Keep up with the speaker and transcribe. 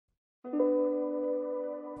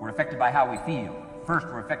We're affected by how we feel. First,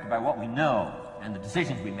 we're affected by what we know and the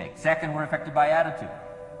decisions we make. Second, we're affected by attitude.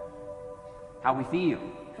 How we feel.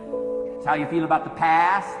 It's how you feel about the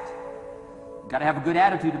past. You've got to have a good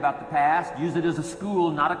attitude about the past. Use it as a school,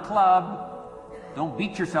 not a club. Don't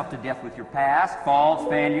beat yourself to death with your past. Faults,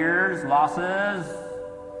 failures, losses.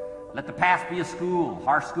 Let the past be a school.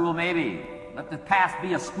 Harsh school, maybe. Let the past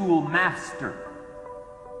be a school master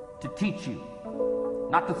to teach you.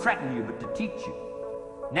 Not to threaten you, but to teach you.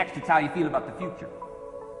 Next, it's how you feel about the future.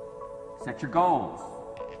 Set your goals.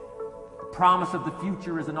 The promise of the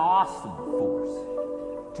future is an awesome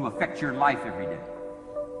force to affect your life every day.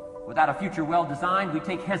 Without a future well designed, we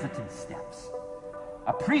take hesitant steps.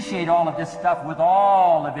 Appreciate all of this stuff with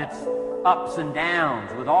all of its ups and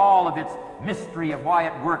downs, with all of its mystery of why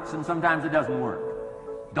it works and sometimes it doesn't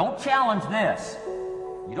work. Don't challenge this.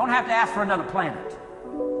 You don't have to ask for another planet.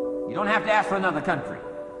 You don't have to ask for another country.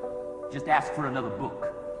 Just ask for another book.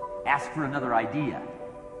 Ask for another idea.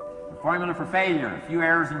 The formula for failure: a few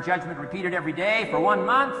errors in judgment repeated every day for 1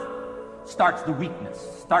 month starts the weakness,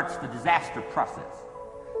 starts the disaster process.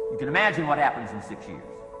 You can imagine what happens in 6 years.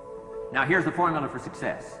 Now here's the formula for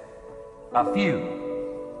success. A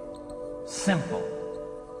few simple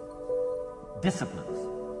disciplines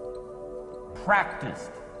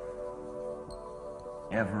practiced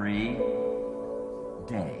every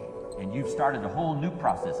day. And you've started a whole new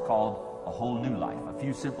process called a whole new life. A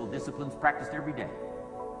few simple disciplines practiced every day.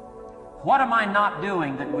 What am I not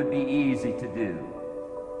doing that would be easy to do,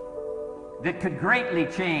 that could greatly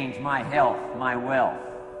change my health, my wealth?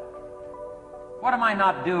 What am I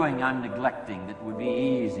not doing I'm neglecting that would be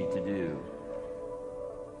easy to do?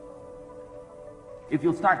 If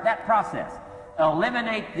you'll start that process,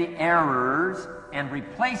 eliminate the errors and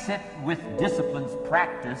replace it with disciplines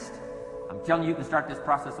practiced, I'm telling you, you can start this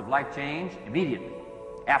process of life change immediately.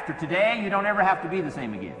 After today, you don't ever have to be the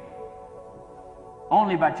same again.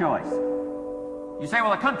 Only by choice. You say,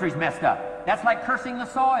 well, the country's messed up. That's like cursing the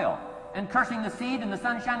soil and cursing the seed and the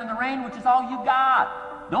sunshine and the rain, which is all you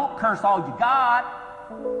got. Don't curse all you got.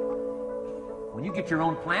 When you get your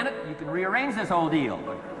own planet, you can rearrange this whole deal.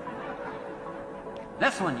 But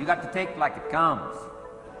this one, you got to take like it comes.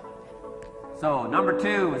 So, number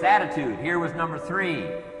 2 was attitude. Here was number 3.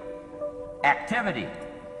 Activity.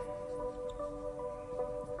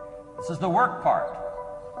 This is the work part,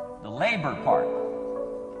 the labor part.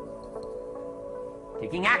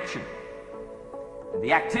 Taking action. And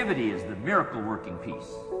the activity is the miracle working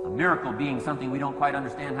piece. A miracle being something we don't quite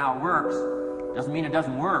understand how it works. Doesn't mean it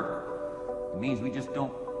doesn't work. It means we just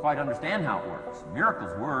don't quite understand how it works.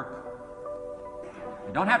 Miracles work.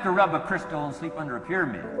 You don't have to rub a crystal and sleep under a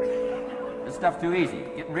pyramid. This stuff's too easy.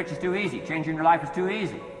 Getting rich is too easy. Changing your life is too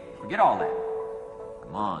easy. Forget all that.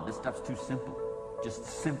 Come on, this stuff's too simple. Just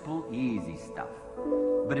simple, easy stuff.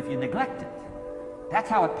 But if you neglect it, that's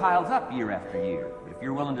how it piles up year after year, if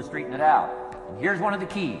you're willing to straighten it out. And here's one of the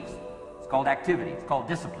keys. It's called activity. It's called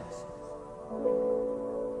disciplines.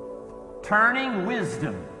 Turning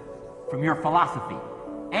wisdom from your philosophy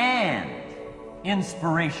and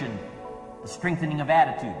inspiration, the strengthening of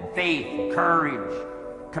attitude, and faith, and courage,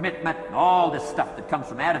 commitment, and all this stuff that comes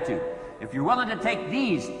from attitude. If you're willing to take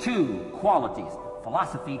these 2 qualities,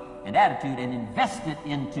 philosophy and attitude, and invest it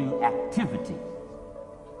into activity,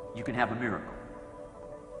 you can have a miracle.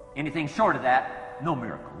 Anything short of that, no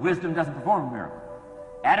miracle. Wisdom doesn't perform a miracle.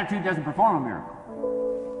 Attitude doesn't perform a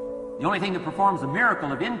miracle. The only thing that performs a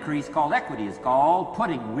miracle of increase, called equity, is called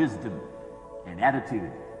putting wisdom and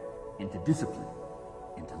attitude into discipline,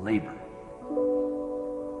 into labor.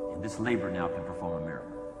 And this labor now can perform a miracle.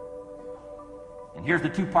 And here's the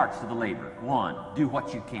 2 parts to the labor. 1, do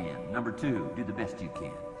what you can. Number 2, do the best you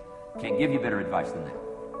can. Can't give you better advice than that.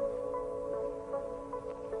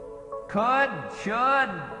 Could,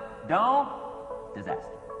 should, don't,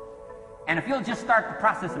 disaster. And if you'll just start the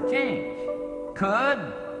process of change,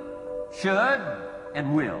 could, should,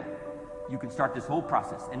 and will, you can start this whole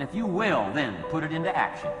process. And if you will, then put it into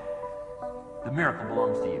action, the miracle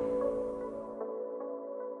belongs to you.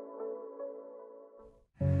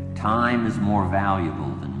 Time is more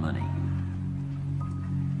valuable than money.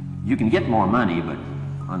 You can get more money, but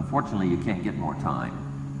unfortunately you can't get more time.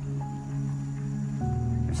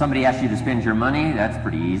 If somebody asks you to spend your money, that's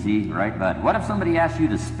pretty easy, right? But what if somebody asks you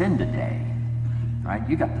to spend a day, right?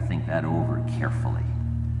 You got to think that over carefully.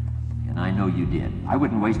 And I know you did. I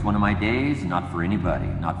wouldn't waste one of my days, not for anybody,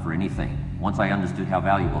 not for anything. Once I understood how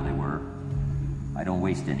valuable they were, I don't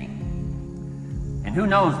waste any. And who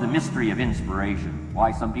knows the mystery of inspiration?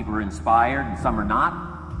 Why some people are inspired and some are not?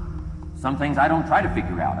 Some things I don't try to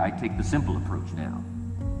figure out. I take the simple approach now,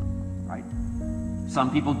 right? Some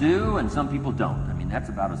people do and some people don't. I mean, that's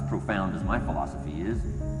about as profound as my philosophy is.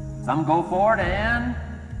 Some go for it and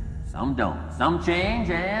some don't. Some change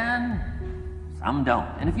and some don't.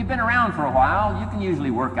 And if you've been around for a while, you can usually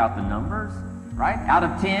work out the numbers, right? Out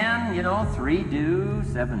of 10, 3 do,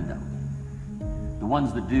 7 don't. The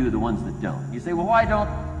ones that do, the ones that don't. You say, well, why don't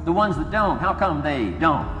the ones that don't, how come they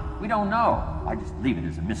don't? We don't know. I just leave it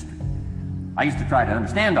as a mystery. I used to try to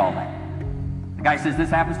understand all that. The guy says, this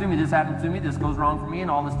happens to me, this happens to me, this goes wrong for me, and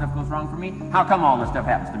all this stuff goes wrong for me. How come all this stuff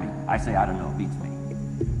happens to me? I say, I don't know, it beats me.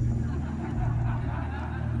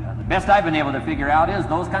 The best I've been able to figure out is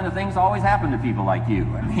those kind of things always happen to people like you.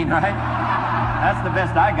 I mean, right? That's the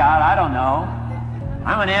best I got. I don't know.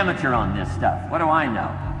 I'm an amateur on this stuff. What do I know?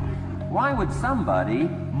 Why would somebody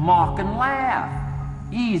mock and laugh?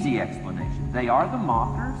 Easy explanation. They are the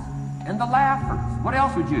mockers and the laughers. What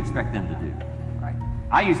else would you expect them to do? Right?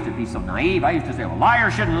 I used to be so naive. I used to say, well,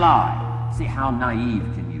 liars shouldn't lie. See, how naive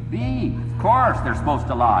can you be? Of course they're supposed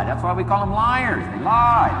to lie. That's why we call them liars. They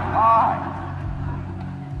lie. They lie.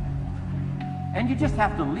 And you just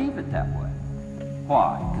have to leave it that way.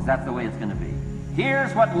 Why? Because that's the way it's going to be.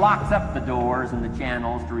 Here's what locks up the doors and the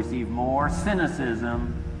channels to receive more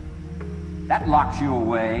cynicism. That locks you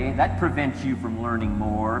away. That prevents you from learning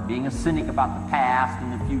more, being a cynic about the past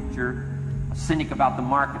and the future, a cynic about the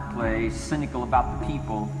marketplace, cynical about the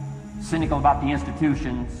people, cynical about the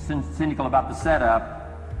institutions, cynical about the setup,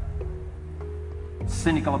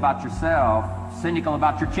 cynical about yourself, cynical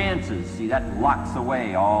about your chances. See, that locks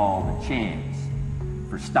away all the chance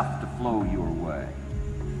for stuff to flow your way.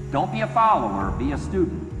 Don't be a follower, be a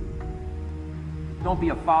student. Don't be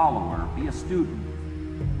a follower, be a student,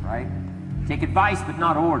 right? Take advice, but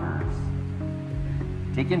not orders.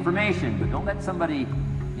 Take information, but don't let somebody,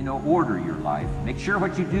 order your life. Make sure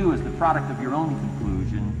what you do is the product of your own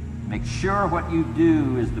conclusion. Make sure what you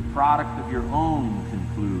do is the product of your own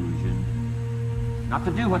conclusion. Not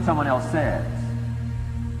to do what someone else says.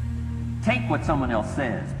 Take what someone else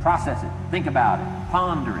says, process it, think about it,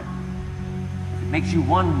 ponder it. If it makes you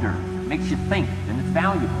wonder, if it makes you think, then it's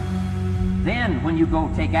valuable. Then, when you go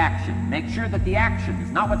take action, make sure that the action is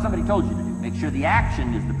not what somebody told you to do. Make sure the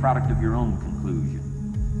action is the product of your own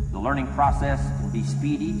conclusion. The learning process can be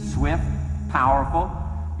speedy, swift, powerful.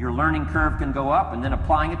 Your learning curve can go up, and then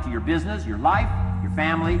applying it to your business, your life, your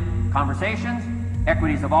family, conversations,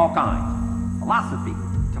 equities of all kinds. Philosophy.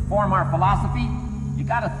 To form our philosophy, you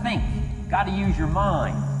got to think. You got to use your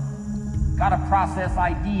mind. You got to process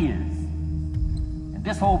ideas.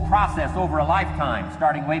 This whole process over a lifetime,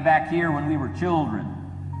 starting way back here when we were children,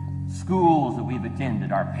 schools that we've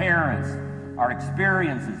attended, our parents, our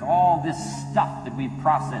experiences, all this stuff that we've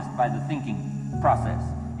processed by the thinking process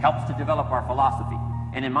helps to develop our philosophy.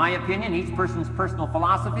 And in my opinion, each person's personal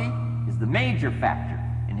philosophy is the major factor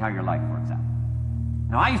in how your life works out.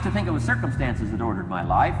 Now, I used to think it was circumstances that ordered my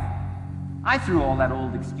life. I threw all that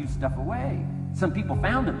old excuse stuff away. Some people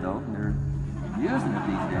found it, though, and they're using it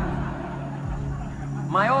these days.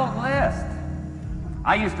 My old list.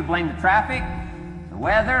 I used to blame the traffic, the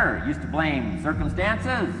weather, used to blame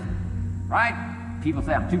circumstances, right? People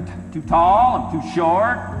say I'm too tall, I'm too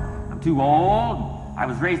short, I'm too old, I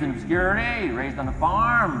was raised in obscurity, raised on a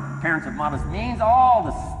farm, parents of modest means, all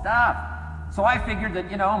the stuff. So I figured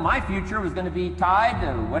that, my future was going to be tied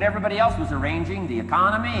to what everybody else was arranging, the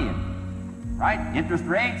economy, and, right? Interest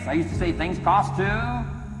rates. I used to say things cost too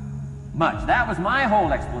much. That was my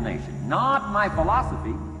whole explanation, not my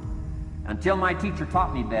philosophy, until my teacher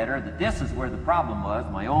taught me better that this is where the problem was,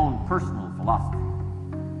 my own personal philosophy.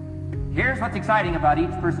 Here's what's exciting about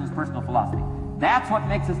each person's personal philosophy. That's what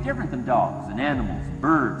makes us different than dogs and animals and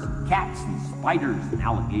birds and cats and spiders and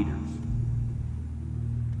alligators.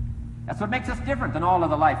 That's what makes us different than all of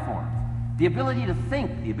the life forms. The ability to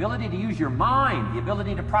think, the ability to use your mind, the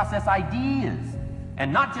ability to process ideas,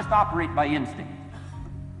 and not just operate by instinct.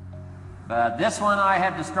 But this one I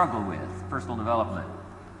had to struggle with, personal development.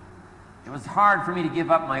 It was hard for me to give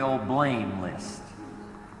up my old blame list.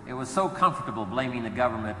 It was so comfortable blaming the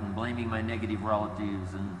government and blaming my negative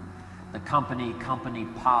relatives and the company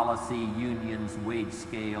policy, unions, wage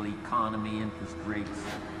scale, economy, interest rates,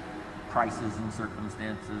 prices and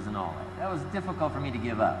circumstances and all that. That was difficult for me to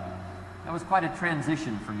give up. That was quite a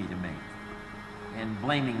transition for me to make. And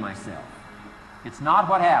blaming myself. It's not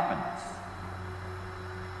what happens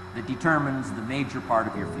that determines the major part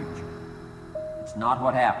of your future. It's not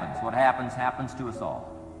what happens. What happens, happens to us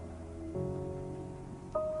all.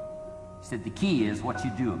 He said the key is what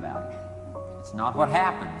you do about it. It's not what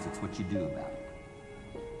happens, it's what you do about it.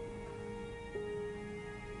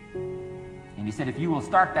 And he said if you will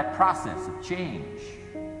start that process of change,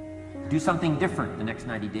 Do something different the next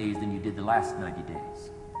 90 days than you did the last 90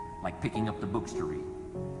 days, like picking up the books to read.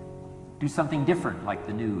 Do something different, like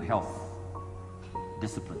the new health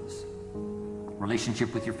disciplines,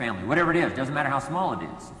 relationship with your family, whatever it is, doesn't matter how small it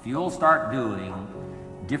is. If you'll start doing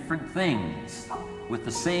different things with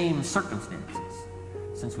the same circumstances,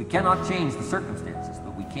 since we cannot change the circumstances,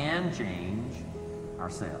 but we can change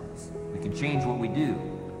ourselves. We can change what we do.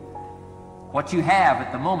 What you have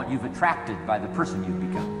at the moment, you've attracted by the person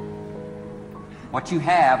you've become. What you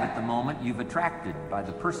have at the moment, you've attracted by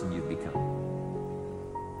the person you've become.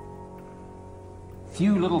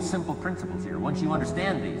 Few little simple principles here. Once you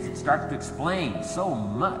understand these, it starts to explain so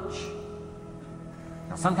much.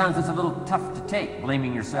 Now, sometimes it's a little tough to take,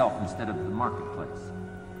 blaming yourself instead of the marketplace,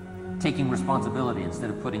 taking responsibility instead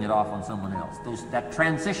of putting it off on someone else. That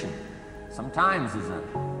transition sometimes is a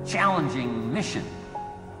challenging mission.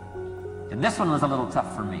 And this one was a little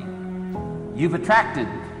tough for me. You've attracted,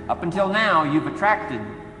 up until now, you've attracted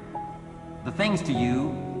the things to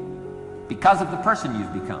you because of the person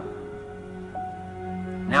you've become.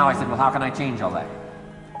 Now I said, well, how can I change all that?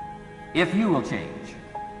 If you will change,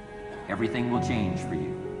 everything will change for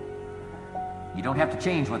you. You don't have to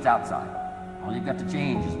change what's outside. All you've got to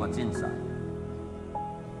change is what's inside.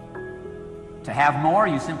 To have more,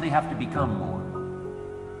 you simply have to become more.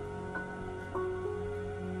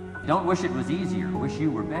 Don't wish it was easier. Wish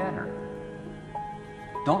you were better.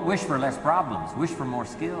 Don't wish for less problems. Wish for more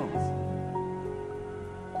skills.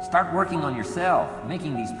 Start working on yourself,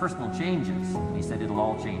 making these personal changes. He said it'll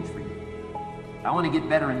all change for you. I want to get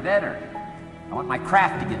better and better. I want my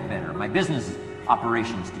craft to get better, my business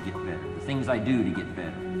operations to get better, the things I do to get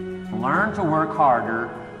better. Learn to work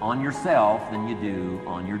harder on yourself than you do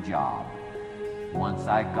on your job. Once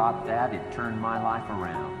I got that, it turned my life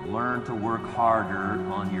around. Learn to work harder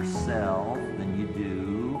on yourself than you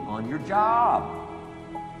do on your job.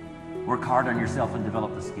 Work hard on yourself and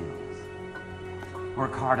develop the skills.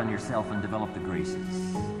 Work hard on yourself and develop the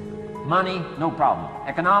graces. Money, no problem.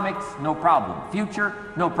 Economics, no problem. Future,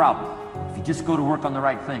 no problem. If you just go to work on the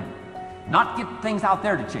right thing. Not get things out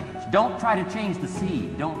there to change. Don't try to change the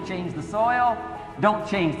seed. Don't change the soil. Don't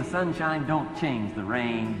change the sunshine. Don't change the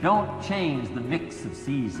rain. Don't change the mix of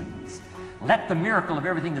seasons. Let the miracle of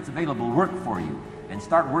everything that's available work for you, and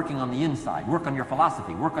start working on the inside. Work on your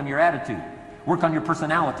philosophy. Work on your attitude. Work on your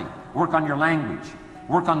personality. Work on your language.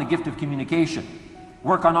 Work on the gift of communication.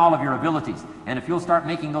 Work on all of your abilities. And if you'll start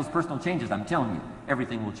making those personal changes, I'm telling you,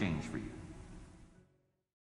 everything will change for you.